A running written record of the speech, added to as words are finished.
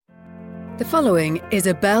The following is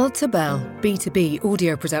a Bell2Bell B2B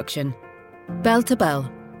audio production.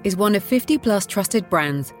 Bell2Bell is one of 50-plus trusted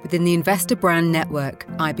brands within the Investor Brand Network,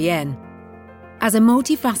 IBN. As a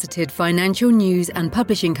multifaceted financial news and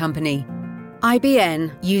publishing company,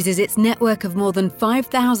 IBN uses its network of more than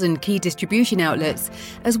 5,000 key distribution outlets,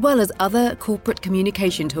 as well as other corporate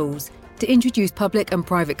communication tools, to introduce public and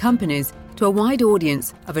private companies to a wide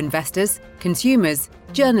audience of investors, consumers,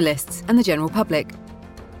 journalists, and the general public.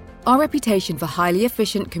 Our reputation for highly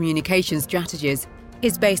efficient communication strategies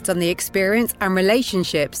is based on the experience and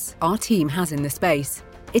relationships our team has in the space.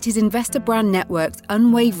 It is Investor Brand Network's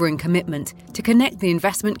unwavering commitment to connect the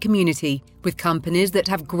investment community with companies that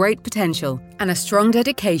have great potential and a strong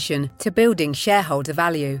dedication to building shareholder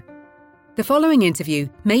value. The following interview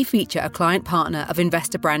may feature a client partner of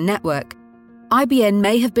Investor Brand Network. IBN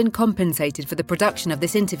may have been compensated for the production of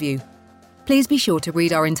this interview. Please be sure to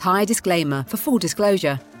read our entire disclaimer for full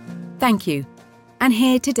disclosure. Thank you. And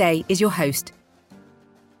here today is your host.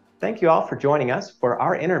 Thank you all for joining us for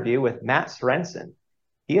our interview with Matt Sorensen.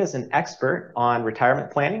 He is an expert on retirement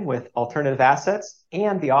planning with alternative assets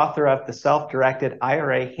and the author of the self-directed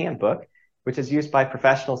IRA Handbook, which is used by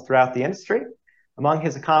professionals throughout the industry. Among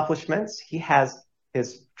his accomplishments, he has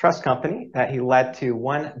his trust company that he led to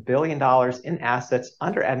 $1 billion in assets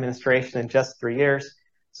under administration in just 3 years.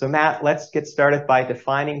 So Matt, let's get started by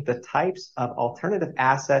defining the types of alternative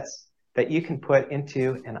assets that you can put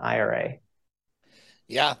into an IRA.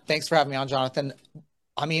 Yeah, thanks for having me on, Jonathan.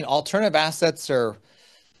 I mean, alternative assets are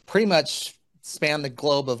pretty much span the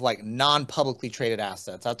globe of like non-publicly traded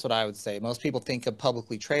assets. That's what I would say. Most people think of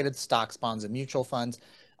publicly traded stocks, bonds, and mutual funds.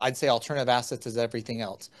 I'd say alternative assets is everything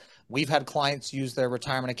else. We've had clients use their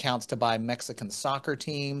retirement accounts to buy Mexican soccer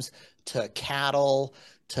teams, to cattle,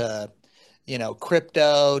 to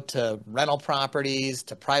crypto, to rental properties,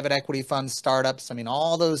 to private equity funds, startups. I mean,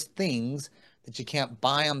 all those things that you can't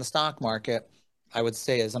buy on the stock market, I would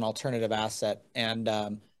say is an alternative asset. And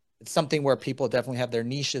it's something where people definitely have their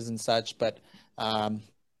niches and such, but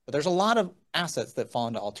there's a lot of assets that fall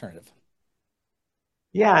into alternative.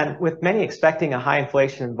 Yeah, and with many expecting a high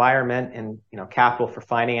inflation environment and capital for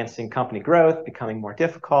financing company growth becoming more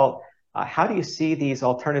difficult, how do you see these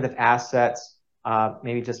alternative assets,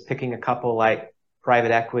 maybe just picking a couple like private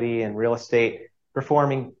equity and real estate,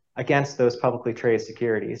 performing against those publicly traded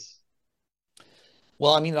securities?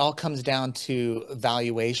 Well, I mean, it all comes down to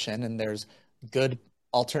valuation, and there's good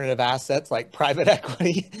alternative assets like private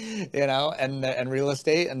equity, and real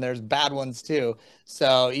estate, and there's bad ones too.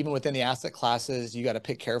 So even within the asset classes, you got to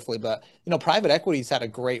pick carefully. But private equity's had a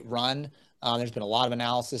great run. There's been a lot of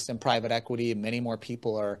analysis in private equity. Many more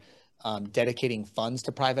people are dedicating funds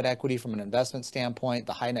to private equity from an investment standpoint.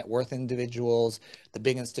 The high net worth individuals, the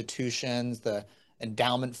big institutions, the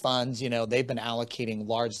endowment funds, they've been allocating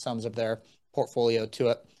large sums of their portfolio to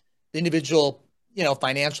it. The individual,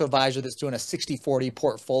 financial advisor that's doing a 60-40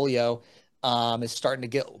 portfolio is starting to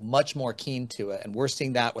get much more keen to it. And we're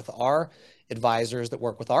seeing that with our advisors that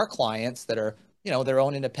work with our clients that are, their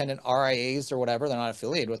own independent RIAs or whatever. They're not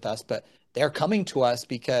affiliated with us, but they're coming to us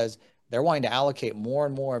because they're wanting to allocate more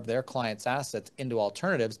and more of their clients' assets into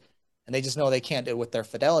alternatives, and they just know they can't do it with their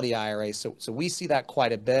Fidelity IRA. So we see that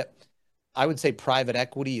quite a bit. I would say private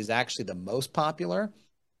equity is actually the most popular,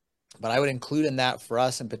 but I would include in that for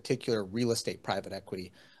us in particular real estate private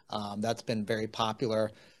equity. That's been very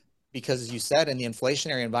popular because, as you said, in the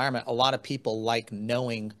inflationary environment, a lot of people like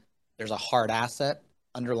knowing there's a hard asset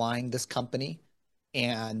underlying this company.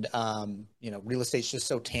 And, real estate's just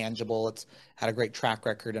so tangible. It's had a great track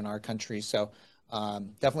record in our country. So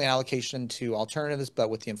definitely an allocation to alternatives, but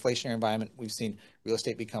with the inflationary environment, we've seen real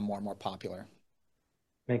estate become more and more popular.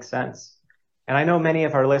 Makes sense. And I know many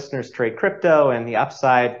of our listeners trade crypto, and the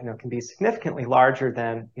upside can be significantly larger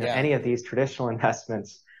than any of these traditional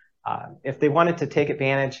investments. If they wanted to take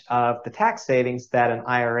advantage of the tax savings that an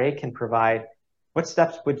IRA can provide, what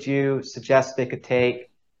steps would you suggest they could take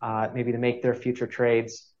maybe to make their future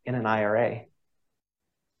trades in an IRA?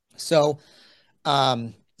 So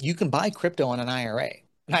you can buy crypto in an IRA.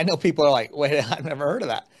 And I know people are like, wait, I've never heard of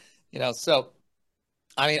that. So,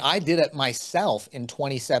 I mean, I did it myself in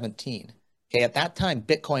 2017. Okay, at that time,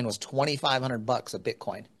 Bitcoin was $2,500 a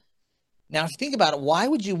Bitcoin. Now, if you think about it, why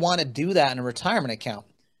would you want to do that in a retirement account?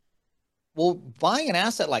 Well, buying an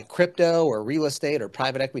asset like crypto or real estate or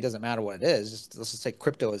private equity, doesn't matter what it is. Let's just say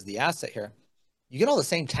crypto is the asset here. You get all the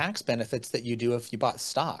same tax benefits that you do if you bought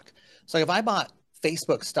stock. So if I bought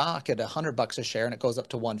Facebook stock at $100 a share and it goes up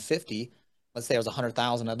to 150, let's say there's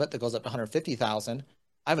 100,000 of it that goes up to 150,000.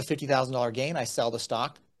 I have a $50,000 gain. I sell the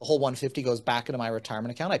stock. The whole 150 goes back into my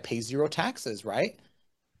retirement account. I pay zero taxes, right?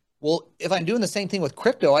 Well, if I'm doing the same thing with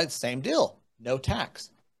crypto, it's the same deal. No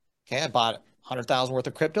tax. Okay, I bought 100,000 worth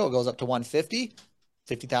of crypto. It goes up to 150,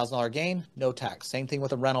 $50,000 gain, no tax. Same thing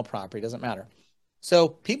with a rental property, doesn't matter. So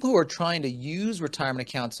people who are trying to use retirement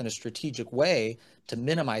accounts in a strategic way to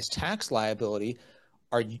minimize tax liability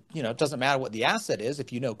are, it doesn't matter what the asset is.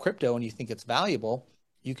 If you know crypto and you think it's valuable,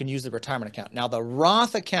 you can use the retirement account. Now, the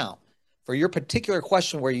Roth account, for your particular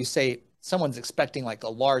question where you say someone's expecting like a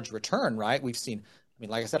large return, right? We've seen,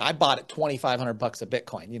 like I said, I bought it 2,500 bucks a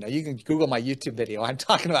Bitcoin. You can Google my YouTube video. I'm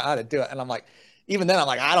talking about how to do it. And I'm like, even then I'm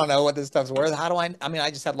like, I don't know what this stuff's worth. How do I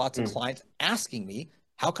just had lots of clients asking me,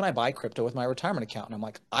 how can I buy crypto with my retirement account? And I'm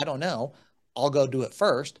like, I don't know. I'll go do it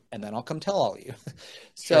first and then I'll come tell all of you.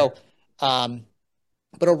 So,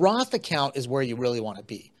 but a Roth account is where you really want to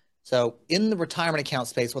be. So in the retirement account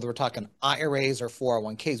space, whether we're talking IRAs or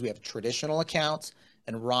 401ks, we have traditional accounts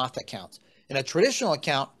and Roth accounts. In a traditional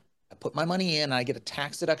account, I put my money in and I get a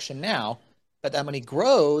tax deduction now, but that money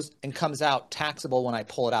grows and comes out taxable when I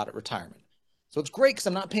pull it out at retirement. So it's great because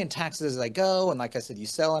I'm not paying taxes as I go. And like I said, you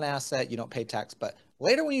sell an asset, you don't pay tax, but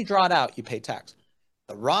later when you draw it out, you pay tax.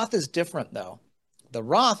 The Roth is different though. The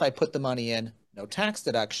Roth, I put the money in, no tax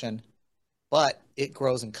deduction, but it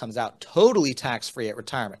grows and comes out totally tax-free at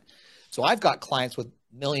retirement. So I've got clients with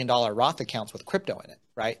 $1 million Roth accounts with crypto in it,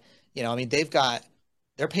 right?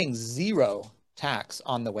 They're paying zero tax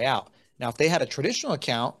on the way out. Now, if they had a traditional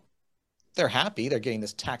account, they're happy. They're getting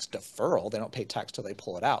this tax deferral. They don't pay tax till they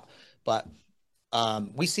pull it out. But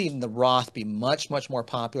we see the Roth be much, much more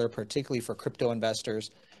popular, particularly for crypto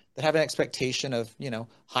investors that have an expectation of,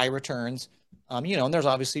 high returns. And there's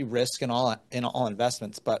obviously risk in all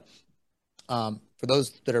investments, but for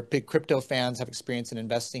those that are big crypto fans, have experience in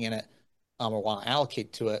investing in it, or want to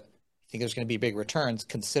allocate to it, think there's going to be big returns,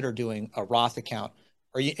 consider doing a Roth account,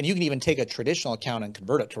 and you can even take a traditional account and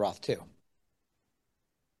convert it to Roth too.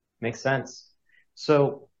 Makes sense.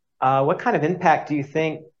 So what kind of impact do you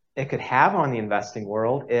think it could have on the investing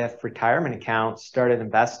world if retirement accounts started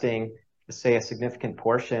investing, say, a significant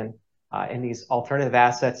portion in these alternative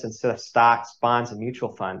assets instead of stocks, bonds, and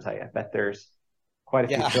mutual funds? I bet there's quite a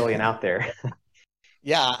few trillion out there.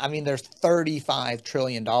 Yeah, there's $35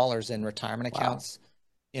 trillion in retirement accounts.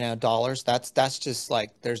 Wow. Dollars. That's just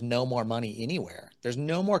like there's no more money anywhere. There's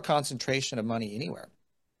no more concentration of money anywhere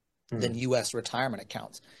than U.S. retirement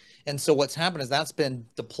accounts. And so what's happened is that's been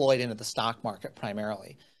deployed into the stock market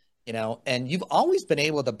primarily, and you've always been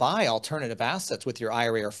able to buy alternative assets with your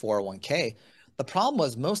IRA or 401k. The problem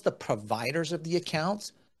was most of the providers of the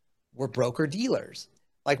accounts were broker dealers.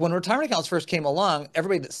 Like when retirement accounts first came along,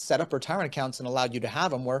 everybody that set up retirement accounts and allowed you to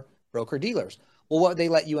have them were broker dealers. Well, what they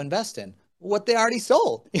let you invest in? What they already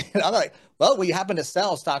sold. I'm like, well, we happen to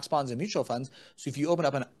sell stocks, bonds, and mutual funds. So if you open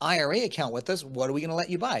up an IRA account with us, what are we going to let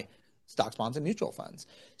you buy? Stocks, bonds, and mutual funds.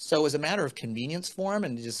 So it was a matter of convenience for them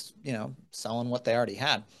and just, selling what they already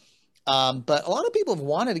had. But a lot of people have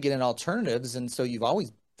wanted to get in alternatives. And so you've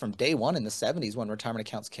always, from day one in the 70s when retirement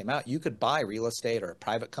accounts came out, you could buy real estate or a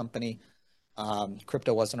private company.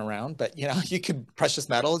 Crypto wasn't around, but you could precious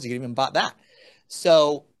metals, you could even bought that.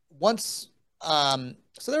 So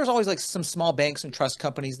so there was always like some small banks and trust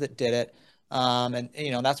companies that did it. And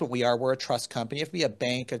that's what we are. We're a trust company. You have to be a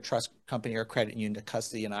bank, a trust company, or a credit union to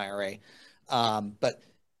custody an IRA. But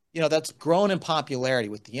that's grown in popularity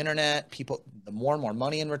with the internet. People, the more and more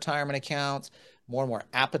money in retirement accounts, more and more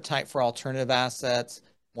appetite for alternative assets,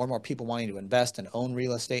 more and more people wanting to invest and own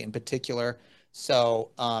real estate in particular.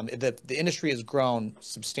 So the industry has grown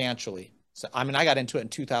substantially. So I got into it in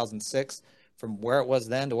 2006. From where it was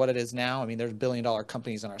then to what it is now, there's billion-dollar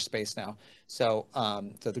companies in our space now. So,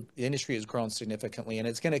 the industry has grown significantly, and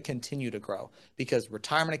it's going to continue to grow because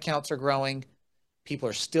retirement accounts are growing. People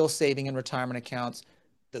are still saving in retirement accounts.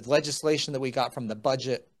 The legislation that we got from the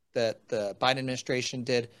budget that the Biden administration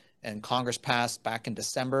did and Congress passed back in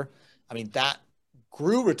December, that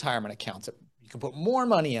grew retirement accounts. You can put more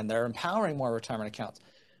money in there, empowering more retirement accounts.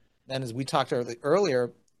 Then, as we talked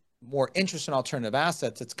earlier, more interest in alternative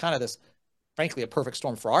assets. It's kind of this, frankly, a perfect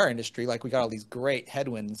storm for our industry. Like we got all these great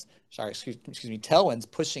tailwinds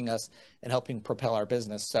pushing us and helping propel our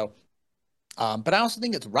business. So, but I also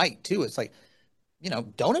think it's right too. It's like,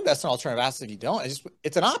 don't invest in alternative assets if you don't.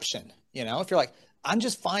 It's an option. If you're like, I'm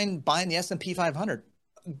just fine buying the S&P 500.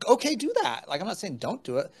 Okay, do that. Like, I'm not saying don't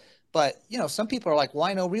do it, but some people are like, well,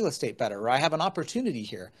 I know real estate better, or I have an opportunity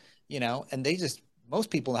here, and most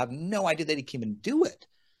people have no idea they can even do it.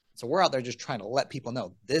 So we're out there just trying to let people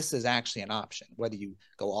know this is actually an option, whether you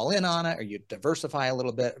go all in on it or you diversify a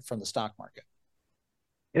little bit from the stock market.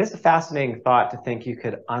 It is a fascinating thought to think you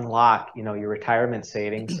could unlock, your retirement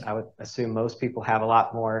savings. I would assume most people have a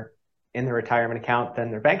lot more in their retirement account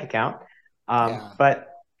than their bank account. Yeah. But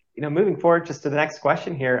moving forward, just to the next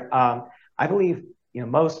question here, I believe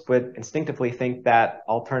most would instinctively think that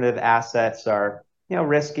alternative assets are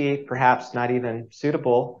risky, perhaps not even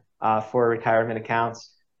suitable for retirement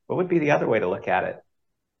accounts. What would be the other way to look at it?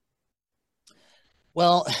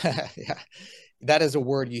 Well, yeah, that is a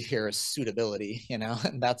word you hear is suitability,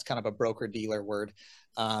 and that's kind of a broker dealer word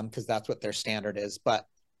because that's what their standard is. But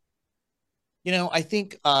I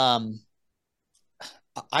think I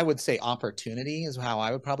would say opportunity is how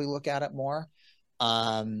I would probably look at it more.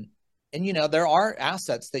 And there are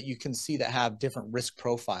assets that you can see that have different risk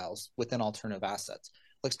profiles within alternative assets.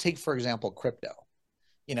 Let's take, for example, crypto.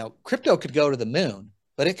 Crypto could go to the moon,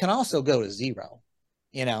 but it can also go to zero.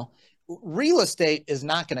 Real estate is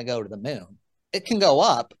not going to go to the moon. It can go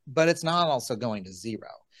up, but it's not also going to zero.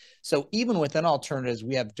 So even within alternatives,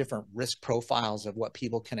 we have different risk profiles of what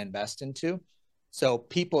people can invest into. So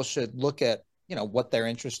people should look at, what they're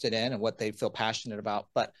interested in and what they feel passionate about.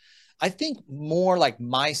 But I think more like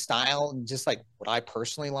my style and just like what I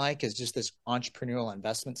personally like is just this entrepreneurial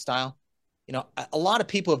investment style. A lot of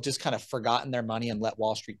people have just kind of forgotten their money and let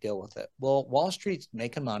Wall Street deal with it. Well, Wall Street's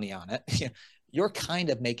making money on it. You're kind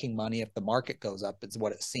of making money if the market goes up, is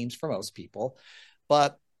what it seems for most people.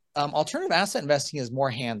 But alternative asset investing is more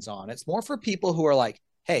hands-on. It's more for people who are like,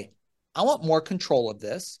 hey, I want more control of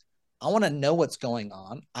this. I want to know what's going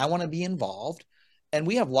on. I want to be involved. And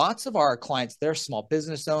we have lots of our clients, they're small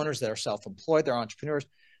business owners, they're self-employed, they're entrepreneurs,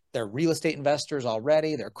 they're real estate investors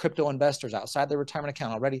already, they're crypto investors outside their retirement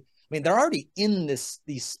account already. I mean, they're already in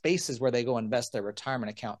these spaces where they go invest their retirement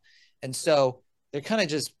account. And so they're kind of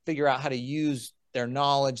just figure out how to use their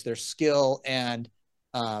knowledge, their skill, and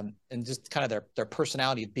just kind of their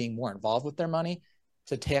personality of being more involved with their money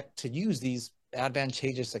to use these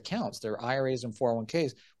advantageous accounts, their IRAs and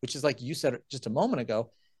 401ks, which is like you said just a moment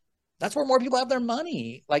ago, that's where more people have their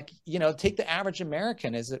money. Like, take the average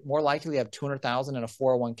American. Is it more likely to have 200,000 in a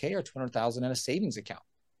 401k or 200,000 in a savings account?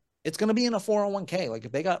 It's going to be in a 401k. Like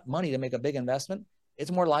if they got money to make a big investment,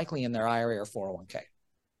 it's more likely in their IRA or 401k.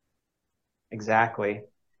 Exactly.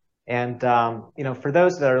 And, for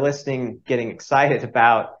those that are listening, getting excited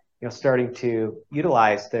about, starting to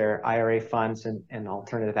utilize their IRA funds and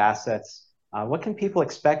alternative assets, what can people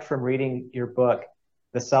expect from reading your book,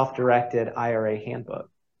 The Self-Directed IRA Handbook?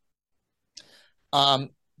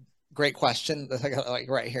 Great question. Like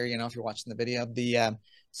right here, if you're watching the video,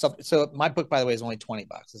 so my book, by the way, is only $20.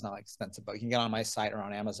 It's not like expensive book. You can get on my site or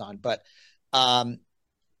on Amazon. But,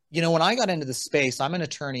 when I got into the space, I'm an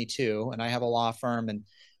attorney too, and I have a law firm. And,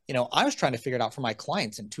 I was trying to figure it out for my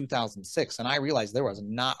clients in 2006. And I realized there was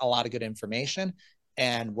not a lot of good information.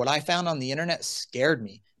 And what I found on the internet scared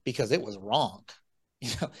me because it was wrong,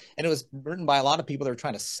 and it was written by a lot of people that were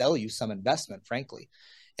trying to sell you some investment, frankly.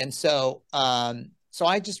 And so, so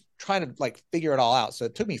I just try to like figure it all out. So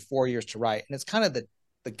it took me 4 years to write, and it's kind of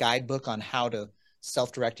the guidebook on how to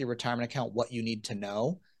self-direct your retirement account, what you need to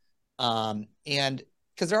know. And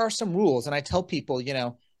because there are some rules, and I tell people,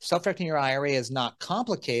 self-directing your IRA is not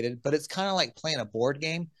complicated, but it's kind of like playing a board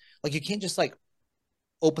game. Like you can't just like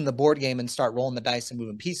open the board game and start rolling the dice and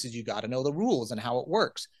moving pieces. You got to know the rules and how it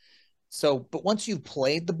works. So, but once you've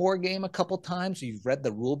played the board game a couple times, you've read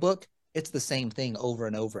the rule book, it's the same thing over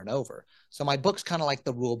and over and over. So my book's kind of like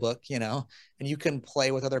the rule book, and you can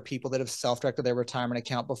play with other people that have self-directed their retirement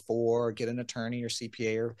account before, or get an attorney or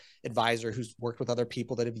CPA or advisor who's worked with other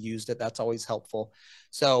people that have used it. That's always helpful.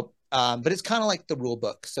 So, but it's kind of like the rule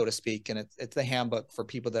book, so to speak. And it's the handbook for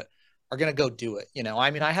people that are going to go do it.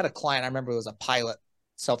 I mean, I had a client, I remember it was a pilot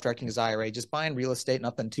self-directing his IRA, just buying real estate,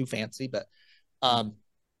 nothing too fancy, but,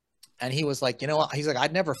 and he was like, he's like,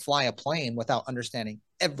 I'd never fly a plane without understanding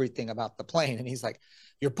everything about the plane. And he's like,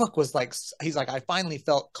 your book was like, he's like, I finally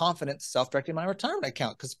felt confident self-directing my retirement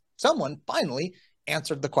account because someone finally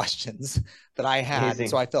answered the questions that I had. Amazing.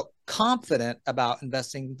 So I felt confident about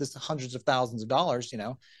investing this hundreds of thousands of dollars,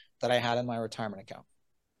 that I had in my retirement account.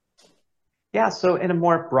 Yeah. So in a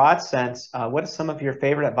more broad sense, what is some of your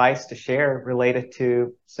favorite advice to share related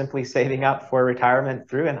to simply saving up for retirement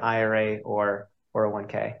through an IRA or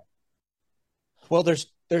 401k? Well,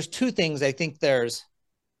 there's two things. I think there's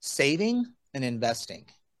saving and investing,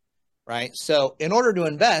 right? So in order to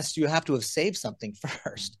invest, you have to have saved something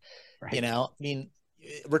first. Right. I mean,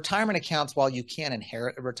 retirement accounts, while you can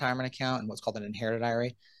inherit a retirement account and what's called an inherited IRA,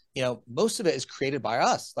 most of it is created by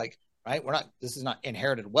us. Like, right? This is not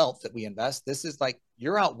inherited wealth that we invest. This is like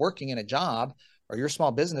you're out working in a job or your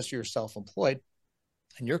small business or you're self-employed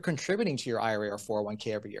and you're contributing to your IRA or 401k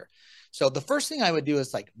every year. So the first thing I would do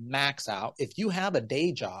is like max out. If you have a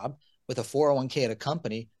day job with a 401k at a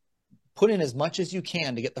company, put in as much as you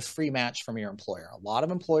can to get the free match from your employer. A lot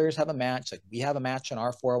of employers have a match. Like we have a match in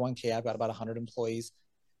our 401k. I've got about 100 employees.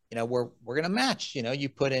 We're going to match. You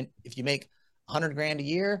put in, if you make 100 grand a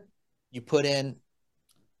year, you put in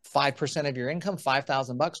 5% of your income,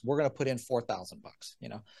 $5,000. We're going to put in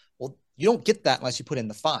 $4,000. Well, you don't get that unless you put in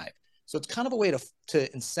the 5. So it's kind of a way to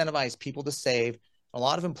incentivize people to save. A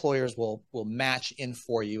lot of employers will match in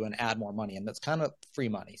for you and add more money, and that's kind of free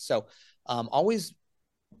money. So always,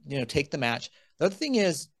 take the match. The other thing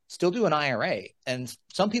is still do an IRA. And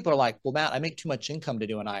some people are like, well, Matt, I make too much income to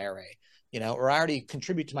do an IRA, or I already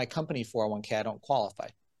contribute to my company 401k. I don't qualify.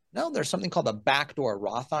 No, there's something called a backdoor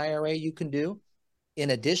Roth IRA you can do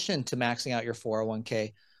in addition to maxing out your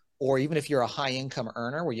 401k. Or even if you're a high income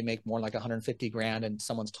earner where you make more like 150 grand and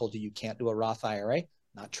someone's told you can't do a Roth IRA,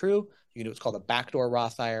 not true. You can do what's called a backdoor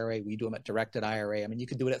Roth IRA. We do them at Directed IRA. I mean, you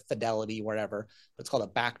can do it at Fidelity, wherever, but it's called a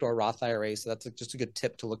backdoor Roth IRA. So that's just a good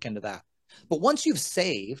tip to look into that. But once you've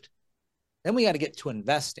saved, then we got to get to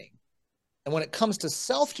investing. And when it comes to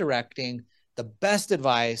self-directing, the best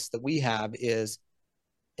advice that we have is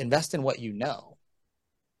invest in what you know.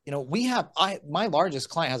 My largest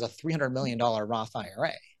client has a $300 million Roth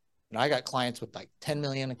IRA. I got clients with like 10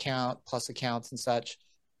 million plus accounts and such.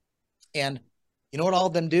 And you know what all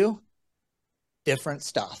of them do? Different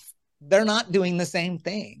stuff. They're not doing the same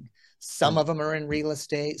thing. Some of them are in real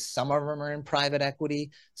estate. Some of them are in private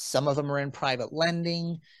equity. Some of them are in private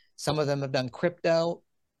lending. Some of them have done crypto.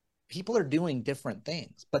 People are doing different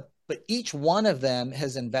things, but each one of them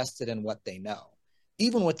has invested in what they know.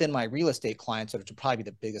 Even within my real estate clients, which would probably be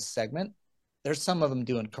the biggest segment, there's some of them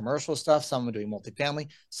doing commercial stuff, some of them doing multifamily,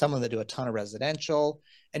 some of them do a ton of residential.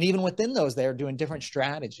 And even within those, they're doing different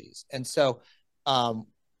strategies. And so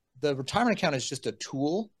the retirement account is just a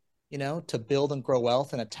tool, to build and grow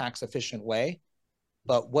wealth in a tax efficient way.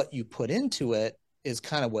 But what you put into it is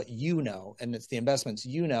kind of what and it's the investments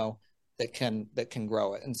that can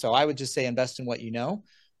grow it. And so I would just say invest in what you know.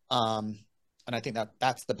 And I think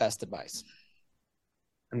that's the best advice.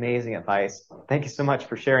 Amazing advice. Thank you so much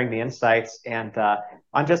for sharing the insights. And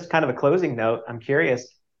on just kind of a closing note, I'm curious,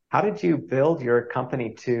 how did you build your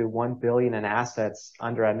company to $1 billion in assets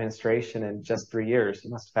under administration in just 3 years?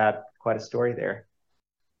 You must have had quite a story there.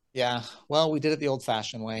 Yeah, well, we did it the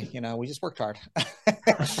old-fashioned way. We just worked hard.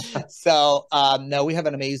 So no, we have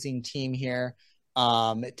an amazing team here.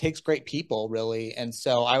 It takes great people, really. And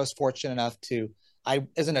so I was fortunate enough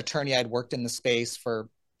as an attorney, I'd worked in the space for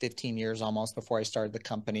 15 years almost before I started the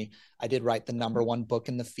company. I did write the #1 book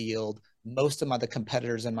in the field. Most of the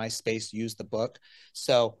competitors in my space used the book.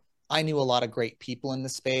 So I knew a lot of great people in the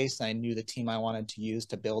space. And I knew the team I wanted to use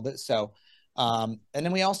to build it. So, and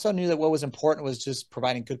then we also knew that what was important was just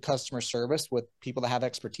providing good customer service with people that have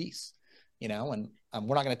expertise, and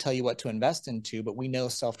we're not going to tell you what to invest into, but we know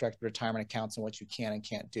self-directed retirement accounts and what you can and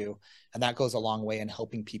can't do. And that goes a long way in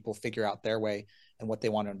helping people figure out their way and what they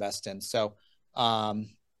want to invest in. So,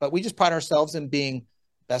 but we just pride ourselves in being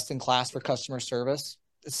best in class for customer service.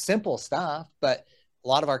 It's simple stuff, but a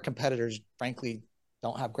lot of our competitors, frankly,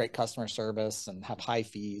 don't have great customer service and have high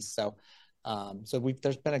fees. So,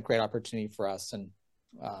 there's been a great opportunity for us, and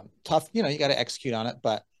tough. You got to execute on it,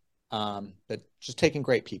 but just taking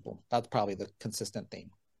great people. That's probably the consistent theme.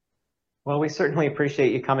 Well, we certainly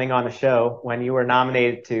appreciate you coming on the show. When you were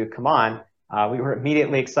nominated to come on, we were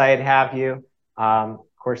immediately excited to have you. Of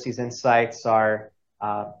course, these insights are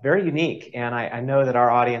very unique, and I know that our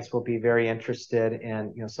audience will be very interested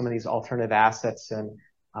in some of these alternative assets and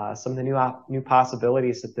some of the new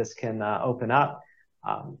possibilities that this can open up.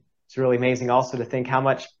 It's really amazing also to think how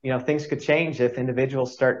much things could change if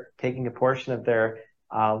individuals start taking a portion of their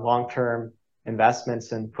long-term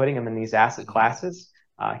investments and putting them in these asset classes.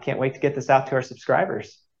 I can't wait to get this out to our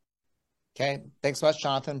subscribers. Okay, thanks so much,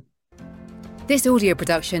 Jonathan. This audio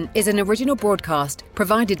production is an original broadcast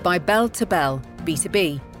provided by Bell2Bell,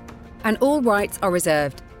 B2B, and all rights are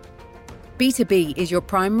reserved. B2B is your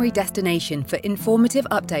primary destination for informative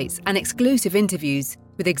updates and exclusive interviews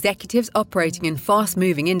with executives operating in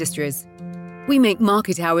fast-moving industries. We make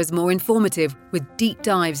market hours more informative with deep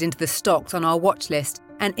dives into the stocks on our watch list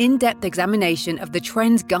and in-depth examination of the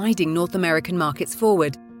trends guiding North American markets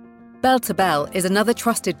forward. Bell2Bell is another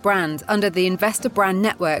trusted brand under the Investor Brand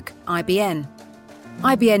Network, IBN.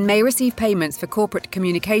 IBN may receive payments for corporate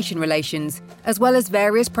communication relations, as well as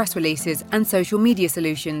various press releases and social media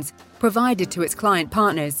solutions provided to its client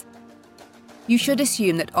partners. You should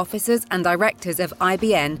assume that officers and directors of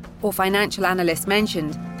IBN or financial analysts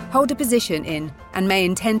mentioned hold a position in and may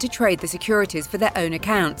intend to trade the securities for their own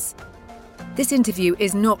accounts. This interview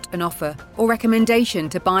is not an offer or recommendation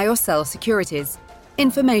to buy or sell securities.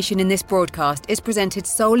 Information in this broadcast is presented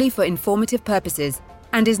solely for informative purposes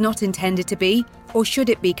and is not intended to be, or should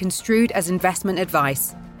it be construed as investment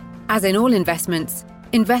advice. As in all investments,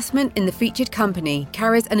 investment in the featured company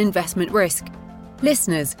carries an investment risk.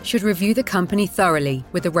 Listeners should review the company thoroughly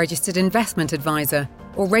with a registered investment advisor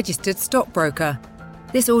or registered stockbroker.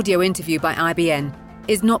 This audio interview by IBN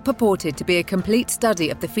is not purported to be a complete study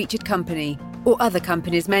of the featured company or other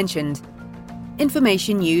companies mentioned.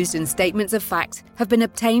 Information used in statements of fact have been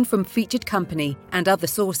obtained from featured company and other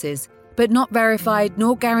sources, but not verified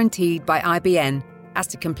nor guaranteed by IBN as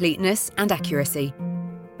to completeness and accuracy.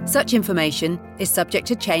 Such information is subject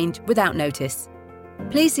to change without notice.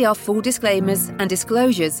 Please see our full disclaimers and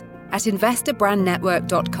disclosures at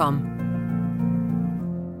investorbrandnetwork.com.